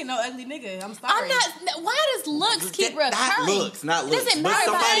not fucking no ugly nigga. I'm sorry. I'm not. Why does looks keep Not recurring? looks, not It looks, doesn't but matter.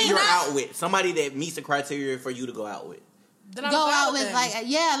 somebody But you're not- out with, somebody that meets the criteria for you to go out with. Then I'm Go fine out with with, them. like,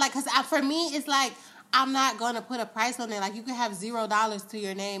 yeah, like, because for me, it's like, I'm not going to put a price on it. Like, you can have $0 to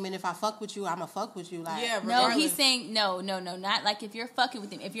your name, and if I fuck with you, I'm going to fuck with you. Like, Yeah, No, regardless. he's saying no, not like if you're fucking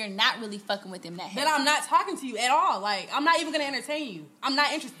with him. If you're not really fucking with him, that Then heavy. I'm not talking to you at all. Like, I'm not even gonna entertain you. I'm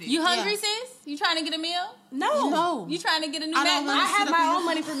not interested. You hungry, Yeah. sis? You trying to get a meal? No. No. You trying to get a new I don't MacBook? wanna I have sit up my here. own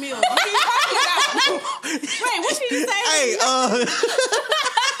money for meals. What are you talking about? Wait, what you say? Hey,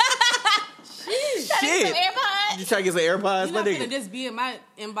 Trying to get shit. some AirPods? You trying to get some AirPods, You're my not gonna nigga? just be in my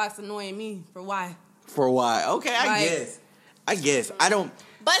inbox annoying me for why? For a while. Okay, I Like- guess. I don't.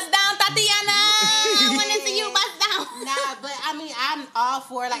 Bust down, Tatiana. When is you bust down? Nah, but I mean, I'm all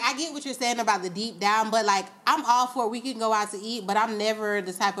for, like, I get what you're saying about the deep down, but, like, I'm all for, we can go out to eat, but I'm never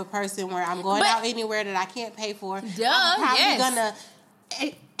the type of person where I'm going But- out anywhere that I can't pay for. Duh, I'm probably yes. gonna,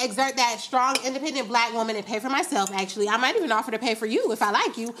 exert that strong, independent black woman and pay for myself. Actually, I might even offer to pay for you if I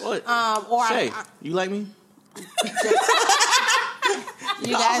like you. Or Shay, you like me?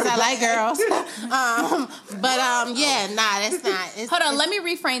 You guys, I like girls. Yeah, nah, that's not. Hold on, let me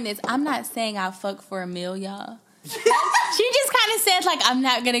reframe this. I'm not saying I'll fuck for a meal, y'all. She just kind of said, like, I'm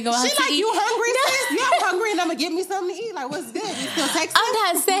not going to go out She to like, eat. you hungry, sis? Yeah, I'm hungry and I'm going to get me something to eat. Like, what's good? You still texting? I'm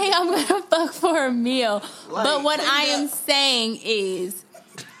not saying I'm going to fuck for a meal. But what I am saying is,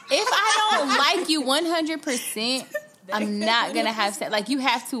 if I don't like you 100%, I'm not going to have sex. Like, you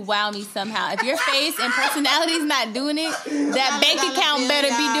have to wow me somehow. If your face and personality is not doing it, that bank account better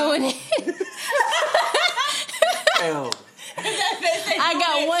be doing it. Hell. I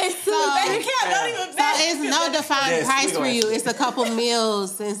got one So it's no defined price for you. actually. It's a couple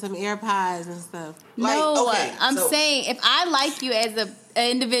meals and some AirPods and stuff. No, okay, I'm so- saying if I like you as an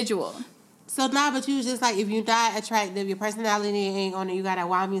individual, So nah, but you was just like, if you're not attractive, your personality ain't on it, you gotta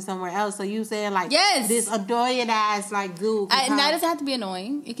wow me somewhere else. So you saying like, Yes. this annoying ass like dude. and that doesn't have to be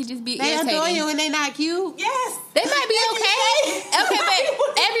annoying. It could just be they irritating. annoy you and they not cute. Yes. They might be okay. Okay,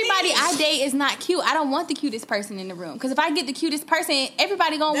 but everybody I date is not cute. I don't want the cutest person in the room. Because if I get the cutest person,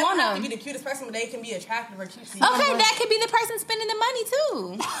 everybody gonna They want don't have to them. be the cutest person, but they can be attractive or cute. Okay, that could be the person spending the money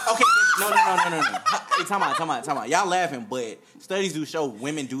too. Okay, no. Hey, time out. Y'all laughing, but studies do show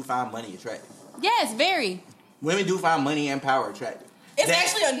women do find money attractive. Yes, very. Women do find money and power attractive. It's That-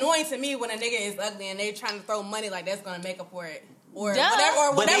 actually annoying to me when a nigga is ugly and they trying to throw money like that's gonna make up for it. Or Duh.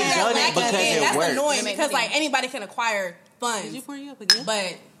 whatever, But they that done it lacking because in, it that's works. annoying It makes because money. like anybody can acquire funds. Did you pour you up again?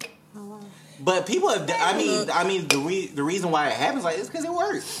 But But people have. I mean, the reason why it happens like this because it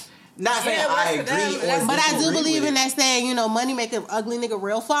works. Not saying Yeah, it works I for them, agree, but or that's- But I do disagree believe with in it. that saying, you know, money make an ugly nigga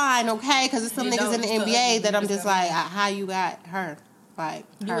real fine, okay? Because it's some You niggas in the don't, you NBA still that I'm ugly, just you like, how you got her? Like,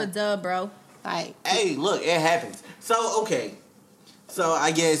 You a her. dub, bro. Like, Hey, look, it happens. So okay, so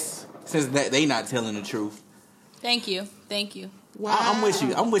I guess since that they not telling the truth, Thank you. wow. I'm with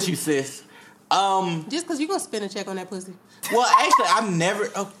you. I'm with you, sis. Just because you gonna spend a check on that pussy. Well, actually, I've never.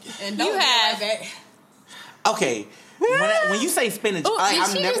 and You don't have. get it Okay, when you say spinach, Ooh, did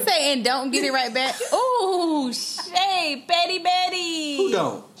I'm she never. just say and don't get it right back? Ooh, Shay, Betty. Who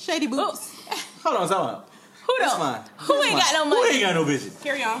don't? Shady boots. Hold on, hold on. Who That's don't? fine. Who That's ain't fine. got no Who money? ain't got no bitches? back.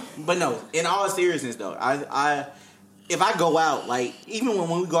 Carry on. But no, in all seriousness though, I if I go out, like even when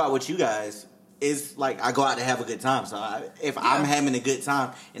we go out with you guys, it's like I go out to have a good time. So if I'm having a good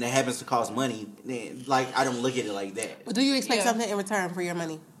time and it happens to cost money, then like I don't look at it like that. But do you expect Yeah. something in return for your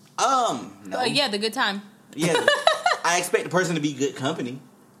money? No. Yeah, the good time. Yeah. I expect the person to be good company.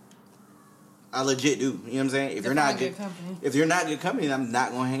 I legit do. You know what I'm saying? If you're not Define good good company. if you're not good company, then I'm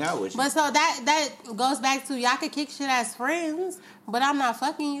not gonna hang out with you. But so that goes back to y'all could kick shit as friends, but I'm not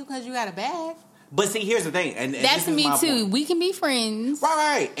fucking you because you got a bag. But see, here's the thing, and That's this is me my too. point. We can be friends.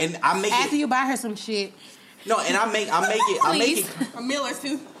 Right. And I make After it you buy her some shit. no, and I make Please. it A meal or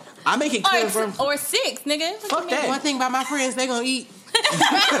two. I make it clear from Or 6, nigga. fuck that. One thing about my friends, they gonna eat.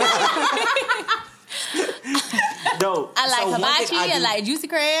 No, I like so one hibachi. thing I do- like juicy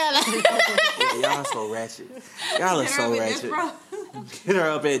crab. I like Yeah, y'all so ratchet. Y'all are so ratchet. Bro. Hit her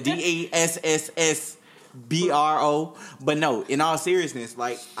up at DASSSBRO. But no, in all seriousness,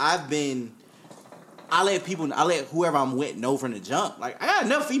 like I let whoever I'm with know from the jump. Like I got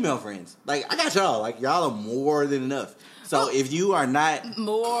enough female friends. Like I got y'all. Like y'all are more than enough. So if you are not,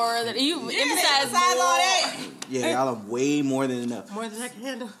 more than you emphasize Besides more. all that. yeah, y'all are way more than enough. More than I can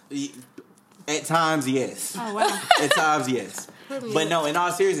handle. At times, yes. Oh wow. At times, yes. But no, in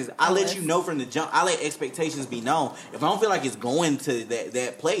all seriousness, I let you know from the jump. I let expectations be known. If I don't feel like it's going to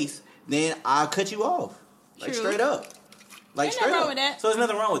that place, then I'll cut you off. Like True. straight up. Like Ain't straight nothing up. wrong with that. So there's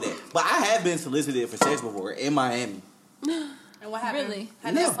nothing wrong with that. But I have been solicited for sex before in Miami. And what happened? Really? How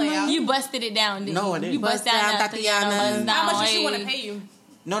did that play out? You busted it down, didn't No, you? I didn't. You bust Bust down down Tatiana. Tatiana. Bust down How much did she want to Wade. pay you?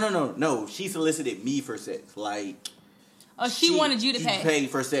 No. She solicited me for sex. Like Oh, she wanted you to pay. pay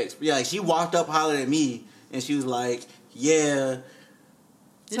for sex. Yeah, like she walked up, hollered at me, and she was like, "Yeah."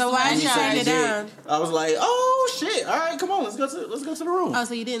 So why And did you she turn said, it down? I was like, "Oh shit! All right, come on, let's go to the room." Oh,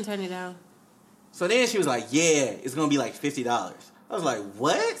 so you didn't turn it down. So then she was like, "Yeah, it's gonna be like $50." I was like,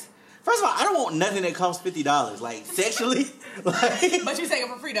 "What?" First of all, I don't want nothing that costs $50, like sexually. like, But you take it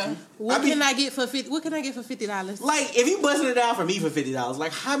for free though. What I mean- can I get for $50? What can I get for $50? like if you busting it down for me for $50,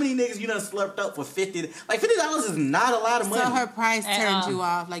 like how many niggas you done slurped up for $50? Like $50 is not a lot of money. So her price At turned all. you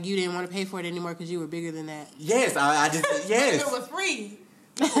off. Like you didn't want to pay for it anymore because you were bigger than that. Yes, I just yes. It was free.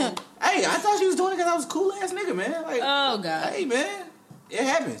 Hey, I thought she was doing it because I was a cool ass nigga, man. Like, Oh, God. hey, man, it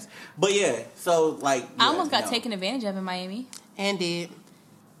happens. But yeah, so like, I yeah, almost got no. taken advantage of in Miami. And did.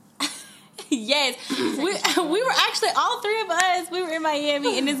 Yes, we were actually all three of us. We were in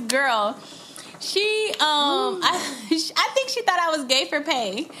Miami, and this girl, she I think she thought I was gay for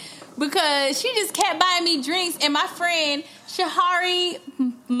pay because she just kept buying me drinks, and my friend Shahari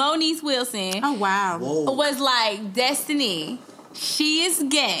Moniz Wilson, Oh wow. was like, Destiny, she is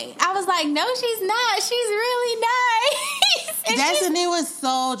gay. I was like, no, she's not. She's really nice. And Destiny was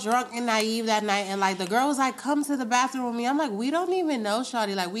so drunk and naive that night, and like the girl was like, "Come to the bathroom with me." I'm like, "We don't even know,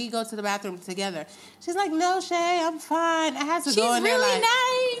 shawty. Like, we go to the bathroom together." She's like, "No, Shay, I'm fine." I had to she's go in there really like,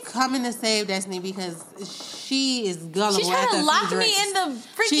 nice. coming to save Destiny because she is gullible. She tried after to a lock few me drinks. in the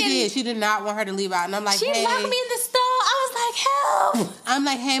freaking. She did. She did not want her to leave out, and I'm like, She "Hey." locked me in the stall. I was like, help. I'm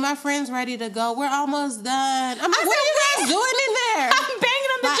like, "Hey, my friend's ready to go. We're almost done." I'm like, "What are you guys doing in there?" I'm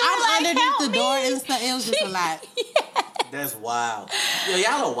banging on the Like, door I'm like, underneath help the me. door and stuff. It was just a lot. That's wild. Yo,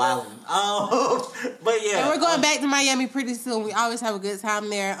 y'all are wildin'. But yeah. And we're going back to Miami pretty soon. We always have a good time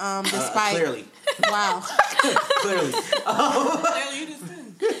there. Despite Clearly. wow. Clearly. Clearly, you just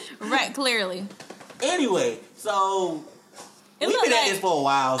did. Right, clearly. Anyway, so It we've looked been at like- this for a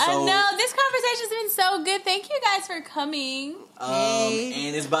while. So, I know this conversation's been so good. Thank you guys for coming. Hey.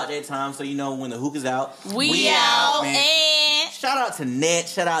 And it's about that time, so you know when the hook is out. We out man. and Shout out to Net.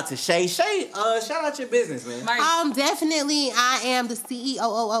 Shout out to Shay. Shay, shout out your business, man. Mark. Definitely, I am the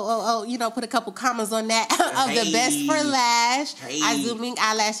CEO. You know, put a couple commas on that of the Hey. Best for Lash. Hey. I zooming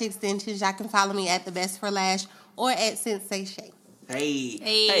eyelash extensions. Y'all can follow me at the Best for Lash or at Sensei Shay.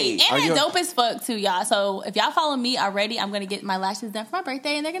 Hey. And are they're you- dope as fuck too, y'all. So if y'all follow me already, I'm gonna get my lashes done for my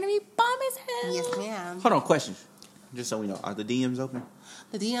birthday, and they're gonna be bomb as hell. Yes, ma'am. Hold on, question. Just so we know, are the DMs open?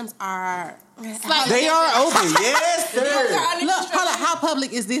 The DMs are. Like- They are open. Yes, sir. Look, hold on. How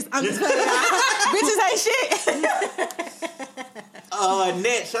public is this? I'm just playing. Bitches ain't shit.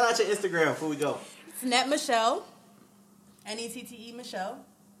 Net, shout out your Instagram before we go. It's Net Michelle. Nette Michelle.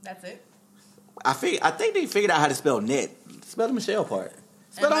 That's it. I think they figured out how to spell Net. Spell the Michelle part.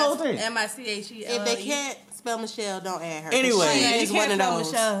 Spell the whole thing. MICHE. If they can't spell Michelle, don't add her. Anyway. She Yeah, is one of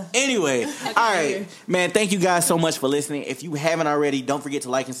those. Anyway, all right, man. Thank you guys so much for listening. If you haven't already, don't forget to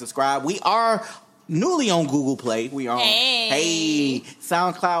like and subscribe. We are newly on Google Play. We are on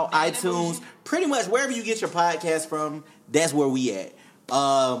SoundCloud, iTunes, pretty much wherever you get your podcast from. That's where we at.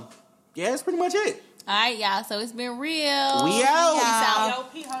 Yeah, that's pretty much it. All right, y'all. So it's been real. We out. Peace out. Yo,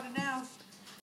 P, hold it down.